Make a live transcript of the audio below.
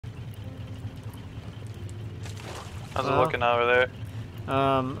I was looking over there.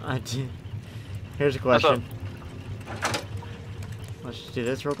 Here's a What's up? question. Let's just do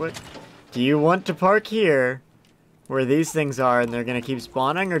this real quick. Do you want to park here, where these things are, and they're gonna keep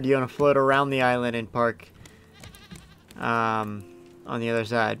spawning, or do you want to float around the island and park, on the other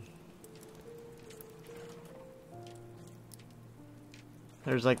side?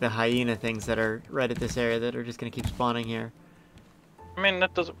 There's like the hyena things that are right at this area that are just gonna keep spawning here. I mean,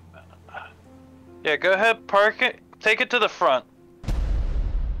 that doesn't. Yeah, go ahead, park it. Take it to the front.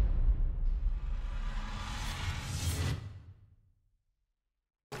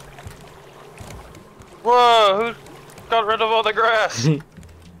 Whoa! Who got rid of all the grass? These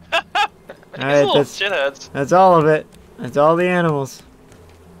Alright, little shitheads. that's all of it. That's all the animals.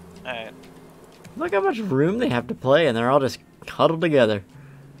 Alright. Look how much room they have to play, and they're all just huddled together.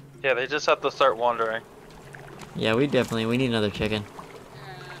 Yeah, they just have to start wandering. Yeah, we need another chicken.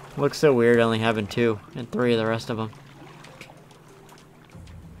 Looks so weird only having 2 and 3 of the rest of them.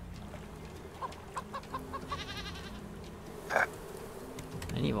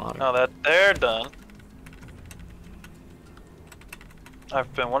 I need water. Now that they're done,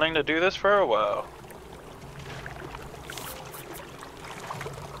 I've been wanting to do this for a while.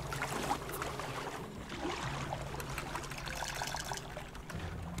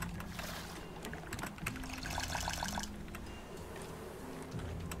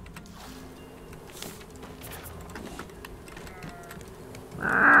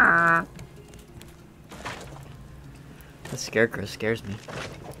 The scarecrow scares me.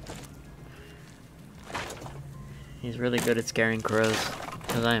 He's really good at scaring crows,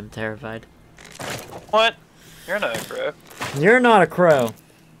 because I am terrified. What? You're not a crow. You're not a crow.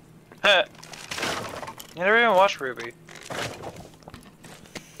 Heh. You never even watched Ruby.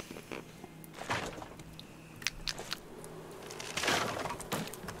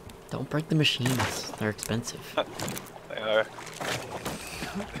 Don't break the machines. They're expensive. They are.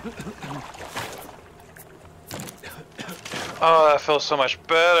 Oh, that feels so much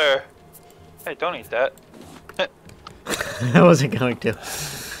better. Hey, don't eat that. I wasn't going to.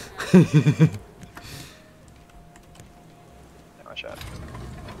 Watch out.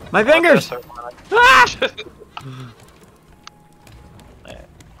 My fingers! Ah!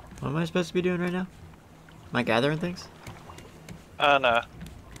 What am I supposed to be doing right now? Am I gathering things? No.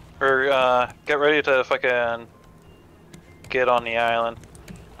 Or, get ready to fucking get on the island.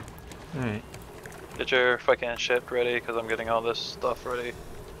 Alright. Get your fucking shit ready, because I'm getting all this stuff ready.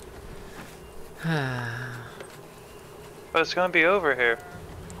 But it's gonna be over here.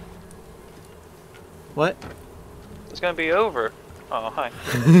 What? It's gonna be over. Oh, hi.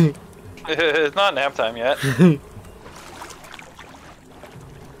 It's not nap time yet. Just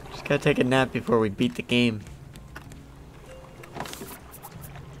gotta take a nap before we beat the game.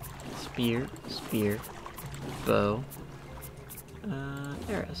 Spear, spear, bow,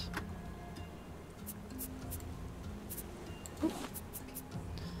 arrows.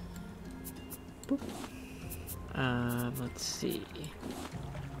 Boop. Let's see.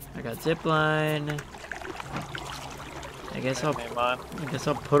 I got zipline. I guess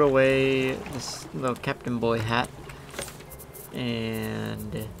I'll put away this little Captain Boy hat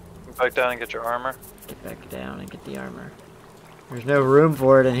and Get back down and get your armor. get back down and get the armor. There's no room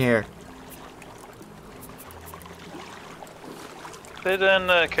for it in here. Put it in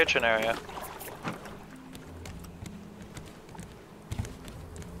the kitchen area.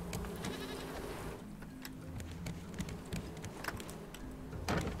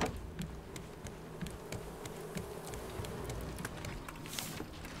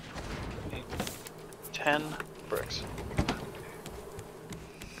 Need 10 bricks.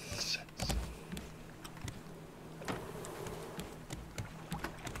 6.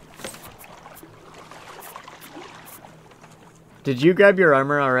 Did you grab your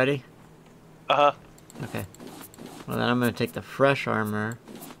armor already? Uh-huh. Okay. Well, then I'm gonna take the fresh armor.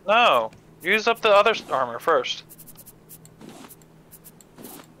 No! Use up the other armor first.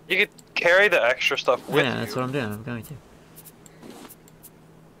 You could carry the extra stuff with you. Yeah, that's what I'm doing. I'm going to.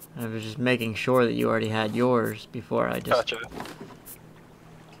 I was just making sure that you already had yours before I just... Gotcha.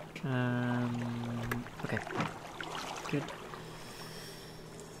 Okay. Good.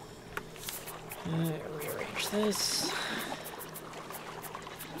 Rearrange this.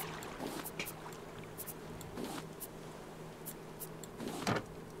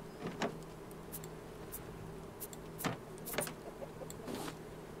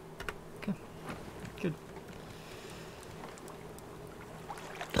 Okay. Good.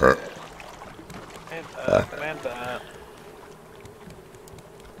 Command that.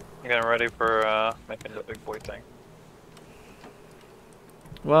 You getting ready for making the big boy thing?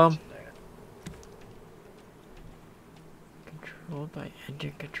 Well, Controlled by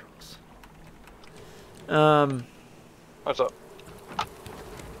engine controls. What's up?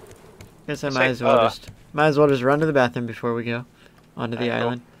 Guess I might as well just run to the bathroom before we go onto the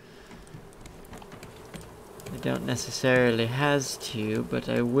island. I don't necessarily has to, but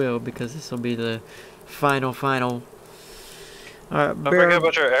I will because this will be the final. Alright, Don't forget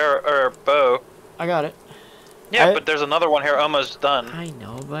about your arrow or bow. I got it. Yeah, but there's another one here almost done. I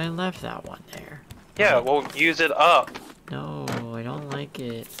know, but I left that one there. Yeah, well, use it up. No, I don't like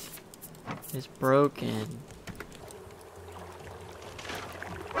it. It's broken.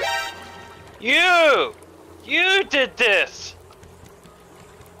 You did this!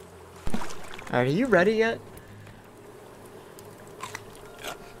 Alright, are you ready yet?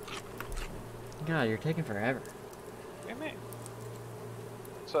 Yeah. God, you're taking forever. What do you mean?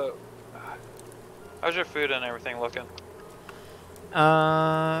 So, how's your food and everything looking?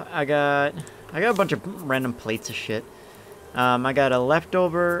 I got a bunch of random plates of shit. I got a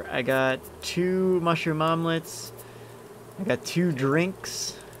leftover, I got 2 mushroom omelets, I got 2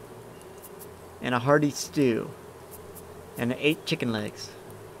 drinks, and a hearty stew, and 8 chicken legs.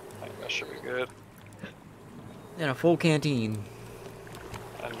 I think that should be good. And a full canteen.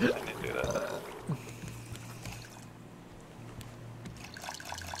 I need to do that.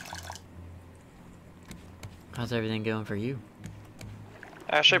 How's everything going for you?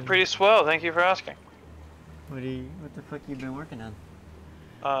 Actually, pretty swell. Thank you for asking. What the fuck you been working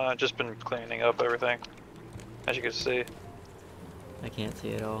on? Just been cleaning up everything, as you can see. I can't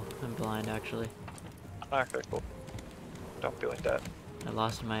see at all. I'm blind, actually. Okay, cool. Don't be like that. I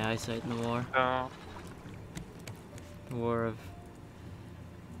lost my eyesight in the war. Oh. The War of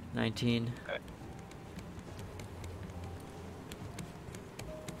 19. Okay.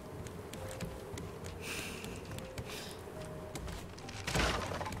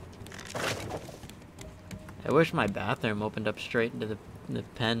 I wish my bathroom opened up straight into the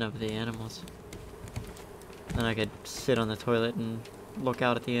pen of the animals. Then I could sit on the toilet and look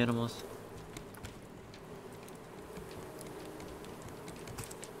out at the animals.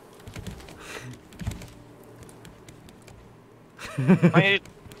 Hold on.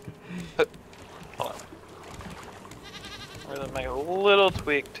 We're gonna make a little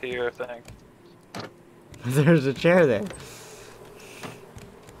tweak to your thing. There's a chair there.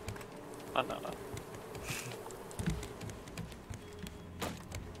 Oh, no.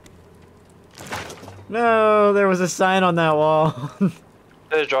 No, there was a sign on that wall. Did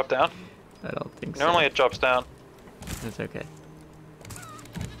it drop down? I don't think so. Normally it drops down. That's okay.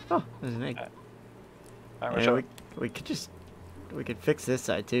 Oh, there's an egg. Alright, Yeah, we could fix this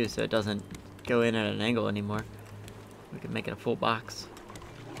side too, so it doesn't go in at an angle anymore. We could make it a full box.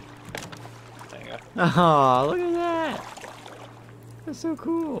 There you go. Oh, look at that! That's so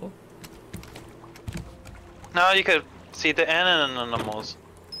cool. Now you could see the animals.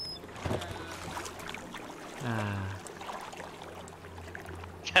 Ah.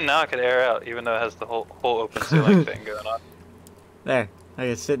 And now I could air out, even though it has the whole open ceiling thing going on. There, I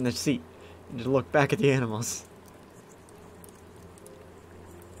can sit in the seat and just look back at the animals.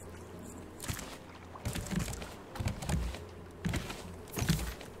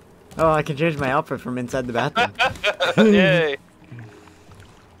 Oh, I can change my outfit from inside the bathroom. Yay!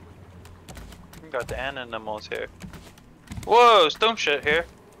 We got the animals here. Whoa, stone shit here.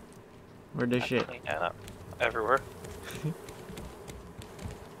 Where'd they shit? Clean that up. Everywhere.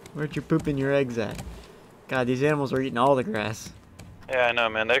 Where'd you pooping your eggs at? God, these animals are eating all the grass. Yeah, I know,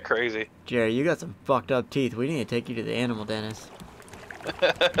 man. They're crazy. Jerry, you got some fucked up teeth. We need to take you to the animal dentist.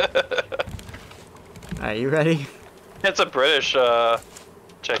 Alright, you ready? It's a British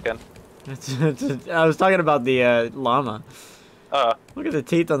chicken. I was talking about the llama. Look at the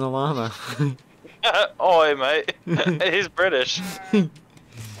teeth on the llama. Oi, mate. He's British.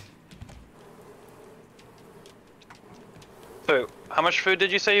 So, how much food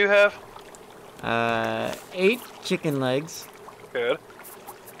did you say you have? 8 chicken legs. Good.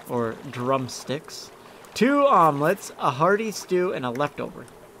 Or drumsticks. 2 omelets, a hearty stew, and a leftover.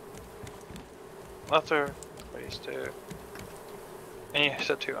 Leftover, hearty stew. And you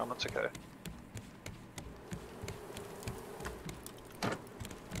said 2 omelets, okay.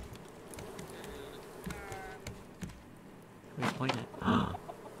 What are you pointing at?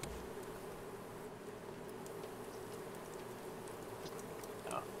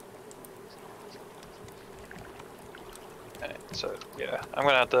 So, yeah, I'm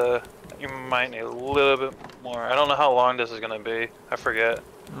gonna have to, you might need a little bit more. I don't know how long this is gonna be. I forget.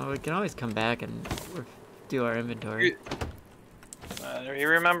 Oh, we can always come back and do our inventory. You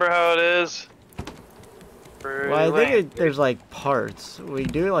remember how it is? Well, I think there's like parts. We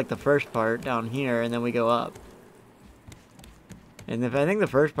do like the first part down here and then we go up. And I think the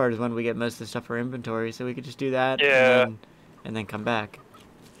first part is when we get most of the stuff for inventory, so we could just do that. Yeah. And then come back.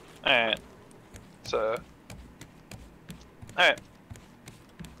 Alright. So. Alright.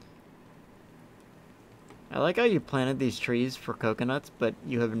 I like how you planted these trees for coconuts, but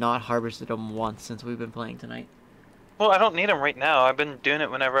you have not harvested them once since we've been playing tonight. Well, I don't need them right now. I've been doing it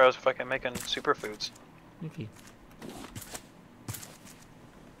whenever I was fucking making superfoods. Okay.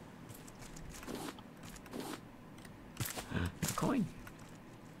 A coin.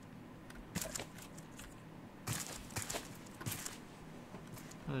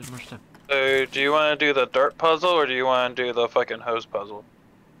 Oh, there's more stuff. So, do you want to do the dirt puzzle or do you want to do the fucking hose puzzle?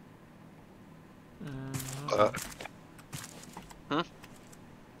 Oh,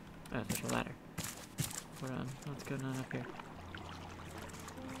 there's a ladder. Hold on, what's going on up here?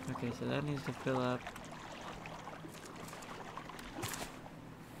 Okay, so that needs to fill up.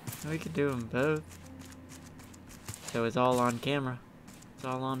 We could do them both. So it's all on camera. It's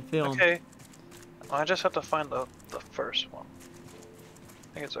all on film. Okay. Well, I just have to find the first one.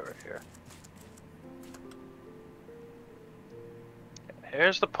 I think it's over here.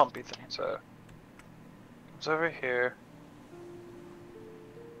 Here's the pumpy thing, so it's over here.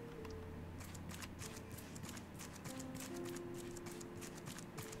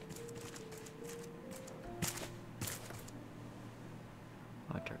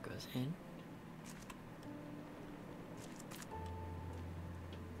 Water goes in.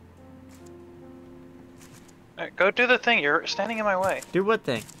 Alright, go do the thing. You're standing in my way. Do what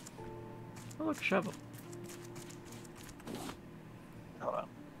thing? Oh, look, a shovel. Hold on.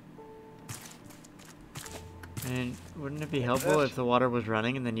 And wouldn't it be helpful if the water was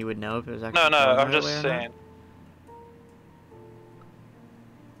running and then you would know if it was actually No, flowing I'm the just way or not? saying.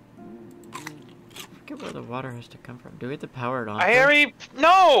 I forget where the water has to come from. Do we have to power it on? I first? already.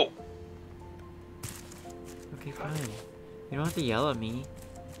 No! Okay, fine. You don't have to yell at me.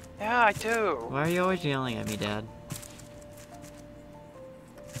 Yeah, I do. Why are you always yelling at me, Dad?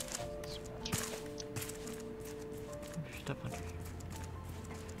 There's stuff under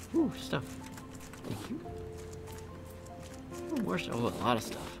here. Ooh, stuff. Thank you. Ooh, more stuff. Oh, a lot of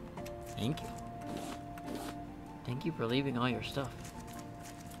stuff. Thank you. Thank you for leaving all your stuff.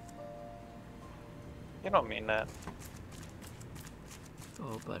 You don't mean that.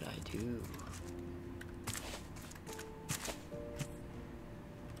 Oh, but I do.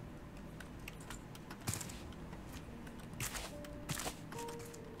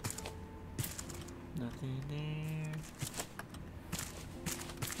 Nothing there.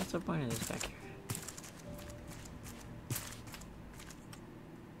 What's the point of this back here?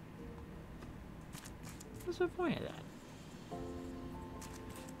 What's the point of that?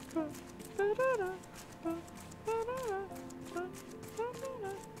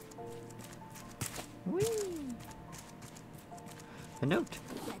 Whee! A note.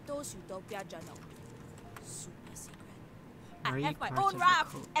 Super secret. Are I you have my parts own of the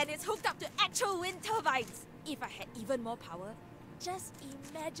raft, code? and it's hooked up to actual wind turbines. If I had even more power, just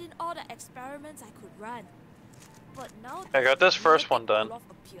imagine all the experiments I could run. But now I got this first that one done. Olaf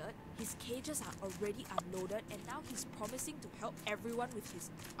appeared, his cages are already unloaded, and now he's promising to help everyone with his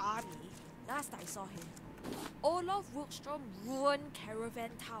army. Last I saw him, Olaf Wilkstrom ruined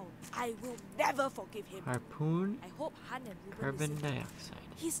Caravan Town. I will never forgive him. Harpoon, I hope Han and Ruben carbon listen. dioxide.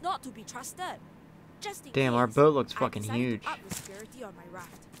 He's not to be trusted. Just in Damn, our case, boat looks I fucking decided huge. to up the security on my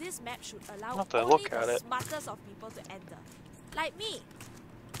raft. This map should allow I'll have to only look at the it. smartest of people to enter. Like me.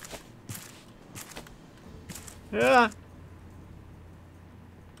 Yeah.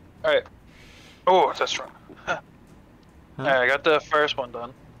 Alright. Oh, that's wrong. Huh? Alright, I got the first one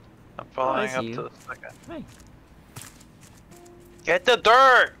done. I'm following see up you. to the second. Hey, Get the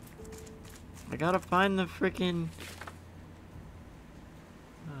dirt! I gotta find the freaking.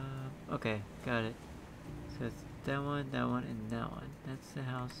 Okay, got it. So it's that one, and that one. That's the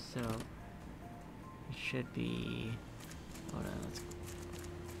house. So it should be. Hold on, let's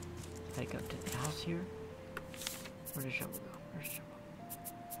hike up to the house here. Where did the shovel go? Where's the shovel?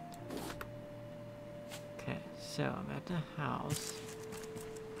 Okay, so I'm at the house.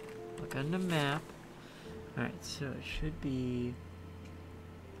 Look on the map. Alright, so it should be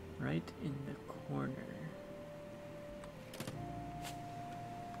right in the corner.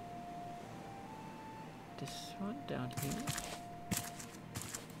 This one down here.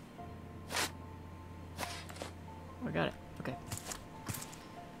 Oh, I got it. Okay.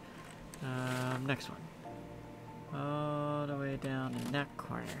 Next one. All the way down in that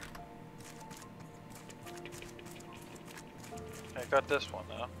corner. I got this one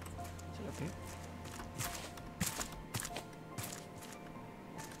now. Is it okay?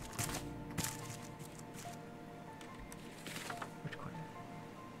 Which corner?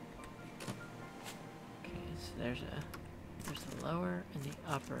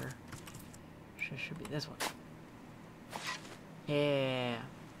 top, or should be this one. Yeah.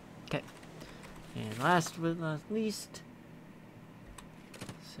 Okay. And last but not least,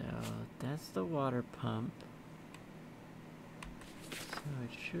 so that's the water pump. So it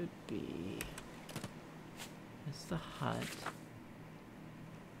should be. That's the hut.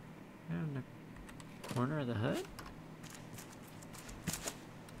 Right on the corner of the hut.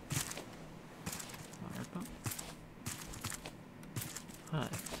 Water pump.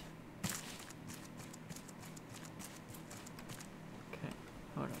 Hut. Okay,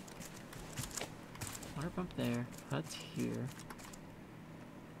 hold on. Water pump there. Hut's here.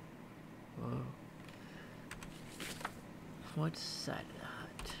 Whoa. What side of the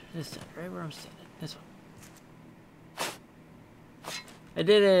hut? This side, right where I'm standing. This one. I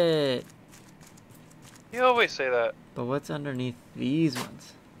did it! You always say that. But what's underneath these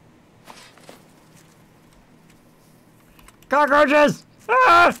ones? Cockroaches!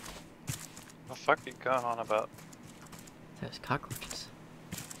 Ah! The fuck are you going on about? There's cockroaches.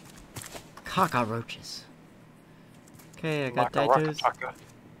 Cockroaches. Okay, I got Daito's. Maka.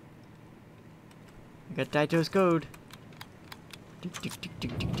 I got Daito's code. Tick, tick, tick,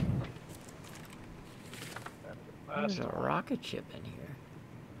 tick, tick, tick. There's a rocket ship in here.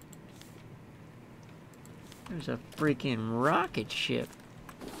 There's a freaking rocket ship.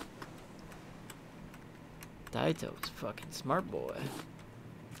 Daito's fucking smart boy.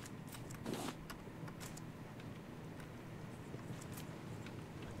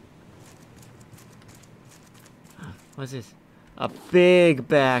 What's this? A big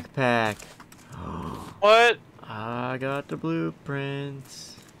backpack. What? I got the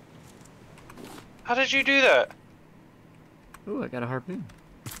blueprints. How did you do that? Ooh, I got a harpoon.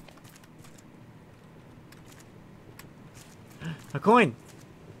 A coin.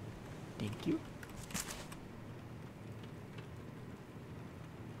 Thank you.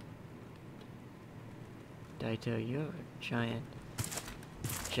 Daito, you have a giant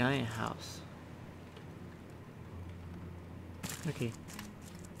house. Okay.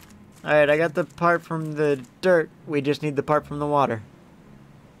 Alright, I got the part from the dirt. We just need the part from the water.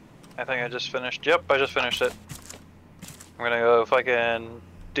 I think I just finished. Yep, I just finished it. I'm gonna go fucking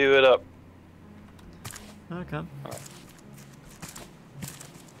do it up. Okay.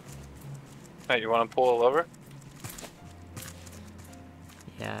 Hey, you wanna pull a lever?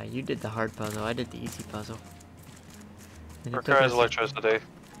 Yeah, you did the hard puzzle. I did the easy puzzle. And it took Requires us- electricity.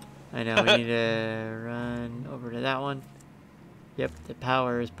 I know, we need to run over to that one. Yep, the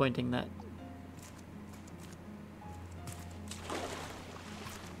power is pointing that.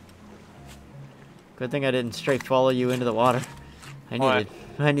 Good thing I didn't straight follow you into the water. Why?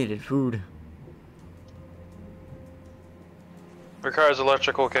 I needed food. Requires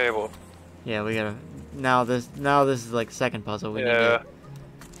electrical cable. Yeah, we gotta. Now this is like the second puzzle. We Yeah.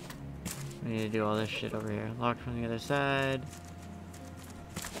 need to do all this shit over here. Locked from the other side.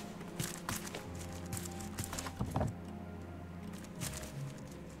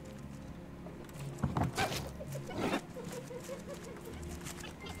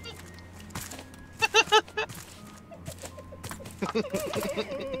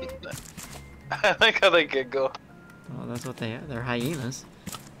 I like how they giggle. Well, that's what they are. They're hyenas.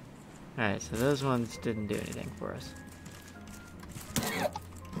 Alright, so those ones didn't do anything for us.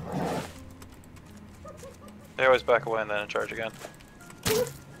 They always back away and then charge again.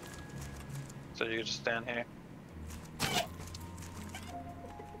 So you can just stand here.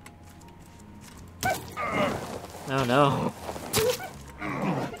 Oh no.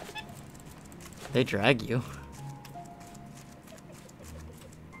 They drag you.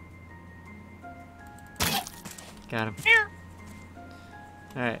 Got him.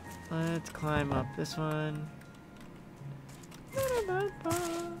 Alright, let's climb up this one.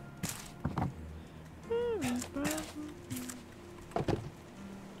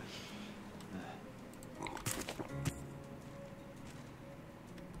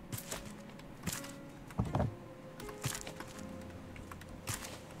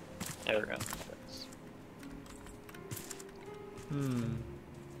 Yeah, we're gonna.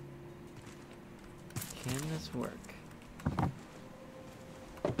 Can this work?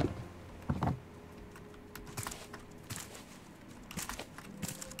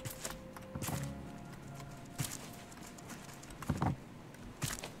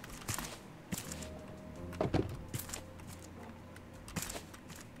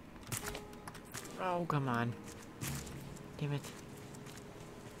 Oh, come on. Damn it.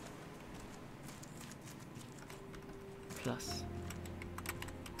 Plus.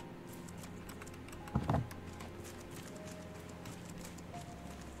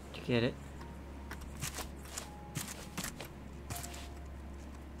 Did you get it?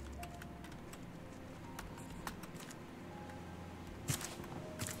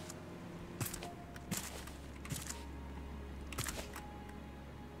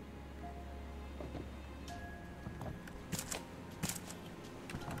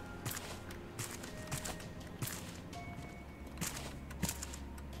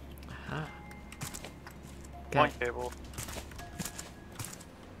 Ah. Point cable.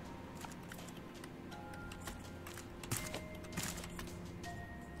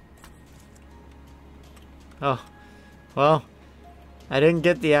 Oh, well, I didn't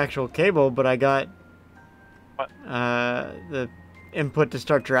get the actual cable, but I got What? the input to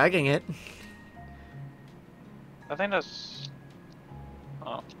start dragging it. I think that's.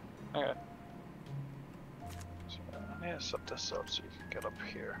 Oh, okay. So I need to set this up so you can get up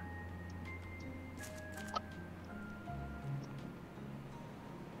here.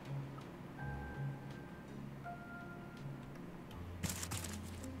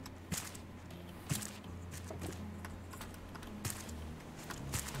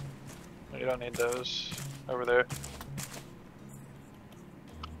 You don't need those over there.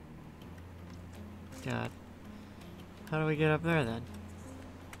 God. How do we get up there then?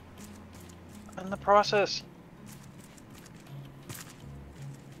 In the process.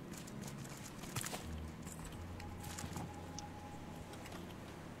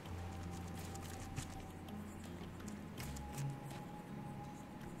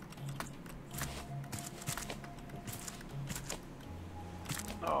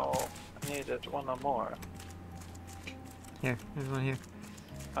 Oh, I needed one or more. Here, there's one here.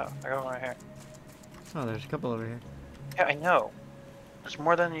 Oh, I got one right here. Oh, there's a couple over here. Yeah, I know. There's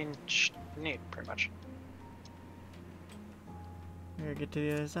more than you need, pretty much. We gotta get to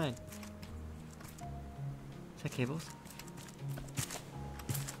the other side. Is that cables?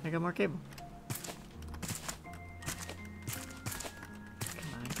 I got more cable.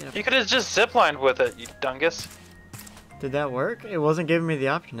 Come on, get up. You could have just ziplined with it, you dungus. Did that work? It wasn't giving me the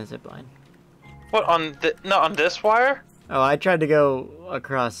option to zipline. What, on the, not on this wire? Oh, I tried to go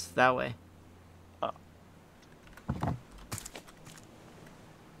across that way. Oh.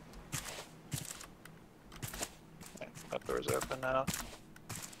 Okay, that door's open now.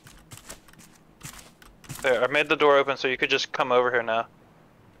 There, I made the door open so you could just come over here now.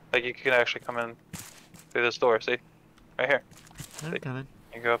 Like, you can actually come in through this door, see? Right here. I'm coming.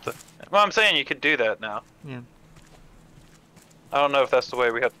 You go up the... Well, I'm saying you could do that now. Yeah. I don't know if that's the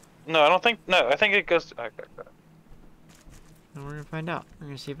way we have... No, I don't think... No, I think it goes... Okay, okay. And we're gonna find out. We're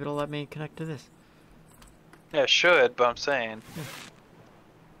gonna see if it'll let me connect to this. Yeah, it should, but I'm saying...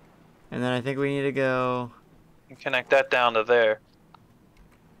 And then I think we need to go... You can connect that down to there.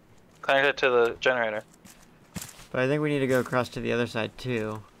 Connect it to the generator. But I think we need to go across to the other side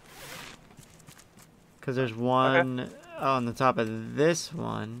too. Because there's one on the top of this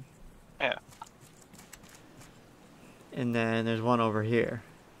one. Yeah. And then there's one over here.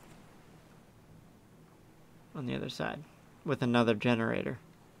 On the other side. With another generator.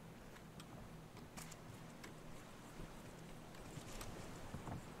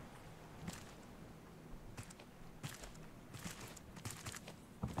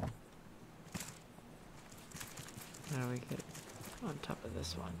 How do we get on top of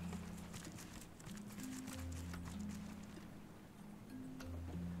this one?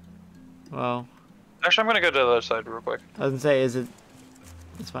 Well, Actually, I'm gonna go to the other side real quick. I was gonna say, is it...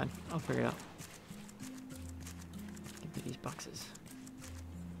 It's fine. I'll figure it out. Give me these boxes.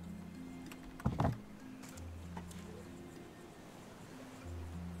 Oh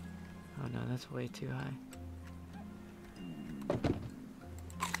no, that's way too high.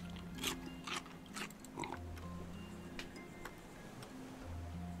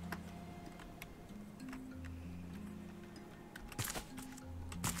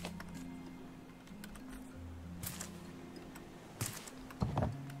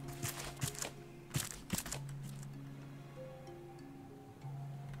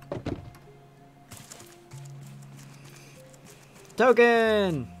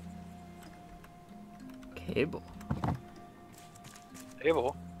 Token! Cable.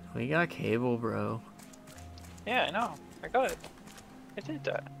 Table? We got cable, bro. Yeah, I know. I got it. I did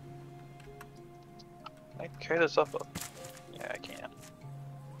that. I carry this up. Yeah, I can't.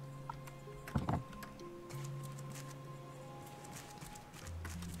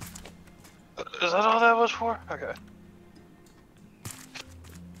 Is that all that was for? Okay.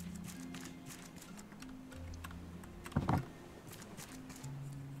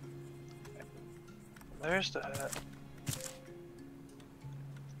 There's that.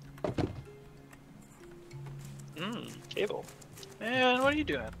 Cable. Man, what are you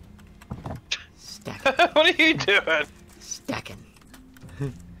doing? Stacking. What are you doing? Stacking. Yeah,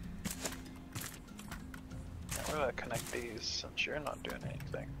 we're gonna connect these since you're not doing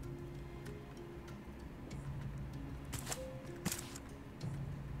anything.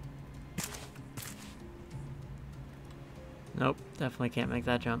 Nope, definitely can't make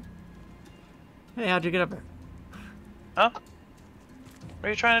that jump. Hey, how'd you get up there? Huh? What are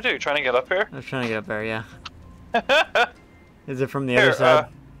you trying to do? Trying to get up here? I was trying to get up there, yeah. Is it from the Here, other side?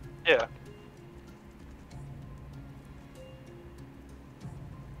 Yeah.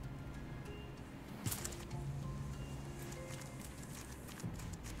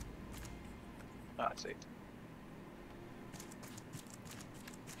 Oh, I see.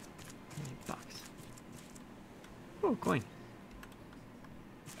 Box. Oh, coin.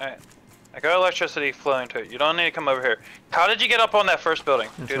 Alright. I got electricity flowing to it. You don't need to come over here. How did you get up on that first building?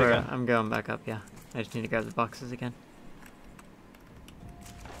 That's Do it where again. I'm going back up, yeah. I just need to grab the boxes again.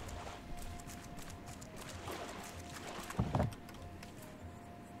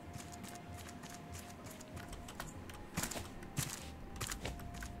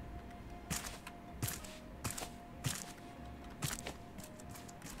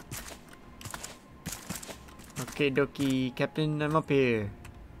 Okay, dokie, Captain, I'm up here.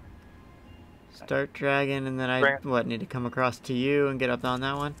 Start dragging, and then I, need to come across to you and get up on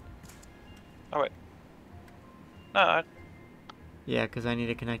that one? Oh, wait. No, Yeah, because I need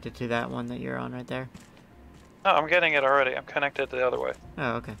to connect it to that one that you're on right there. no, I'm getting it already. I'm connected the other way.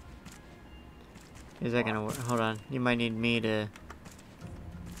 Oh, okay. Is that gonna work? Hold on. You might need me to...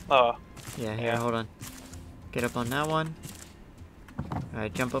 Oh. Yeah, here, Yeah. hold on. Get up on that one.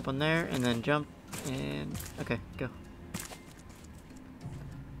 Alright, jump up on there, and then jump, and... Okay, go.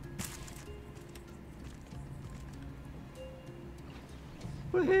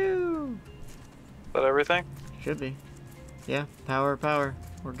 Woohoo! Is that everything? Should be. Yeah, power, power.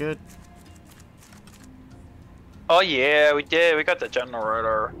 We're good. Oh yeah, we did. We got the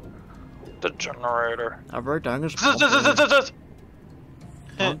generator. The generator. Alright, I'm Zzz, gonna... zzz, zzz, zzz, zzz.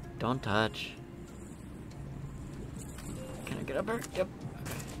 Don't touch. Can I get up there? Yep.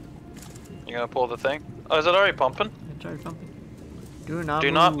 You gonna pull the thing? Oh, is it already pumping? It's already pumping. Do not Do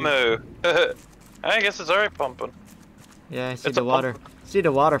move. not move. I guess it's already pumping. Yeah, I see It's the a water. pump. See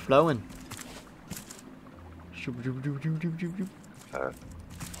the water flowing. Okay,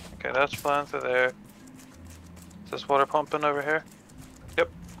 that's flowing through there. Is this water pumping over here? Yep.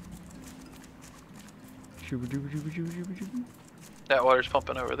 That water's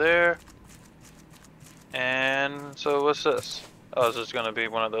pumping over there. And so what's this? Oh, is this gonna be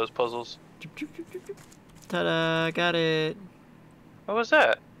one of those puzzles? Ta-da! Got it. What was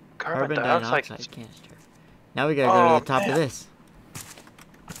that? Carbon dioxide. dioxide canister. Now we gotta go to the top man. of this.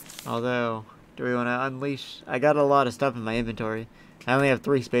 Although, do we want to unleash? I got a lot of stuff in my inventory. I only have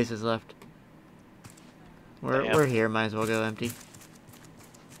 3 spaces left. Damn. We're here. Might as well go empty.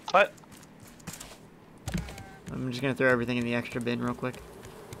 What? I'm just gonna throw everything in the extra bin real quick.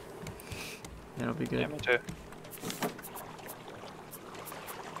 That'll be good. Yeah, me too.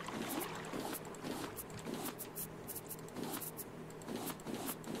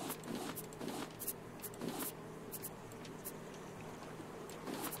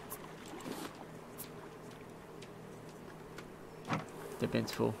 The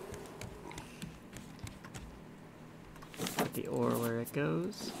bin's full. Put the ore where it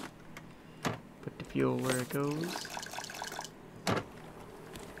goes. Put the fuel where it goes.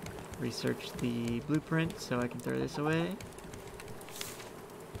 Research the blueprint so I can throw this away.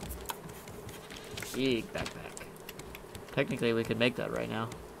 Big backpack. Technically, we could make that right now.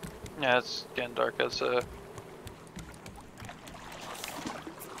 Yeah, it's getting dark as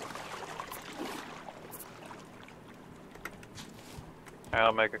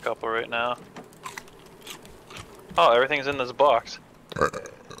I'll make a couple right now. Oh, everything's in this box.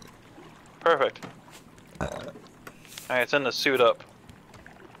 Perfect. Alright, it's in the suit up.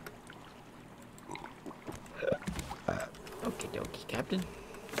 Okie dokie, Captain.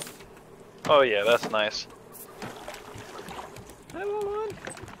 Oh yeah, that's nice. Hold on.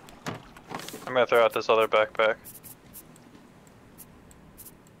 I'm gonna throw out this other backpack.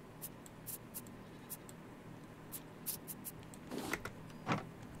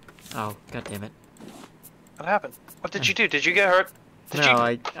 Oh, god damn it. What happened? What did you do? Did you get hurt? Did No,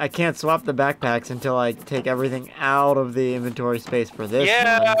 you... I can't swap the backpacks until I take everything out of the inventory space for this one.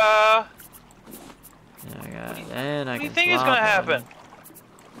 Yeah! Then I What do can you think is swap gonna them.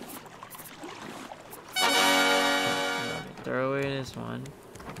 happen? Throw away this one. Do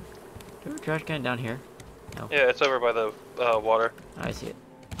we have a trash can down here? No. Yeah, it's over by the water. I see it.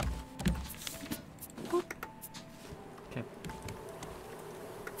 Boop. Okay.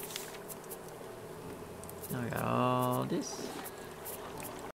 Now I got all this.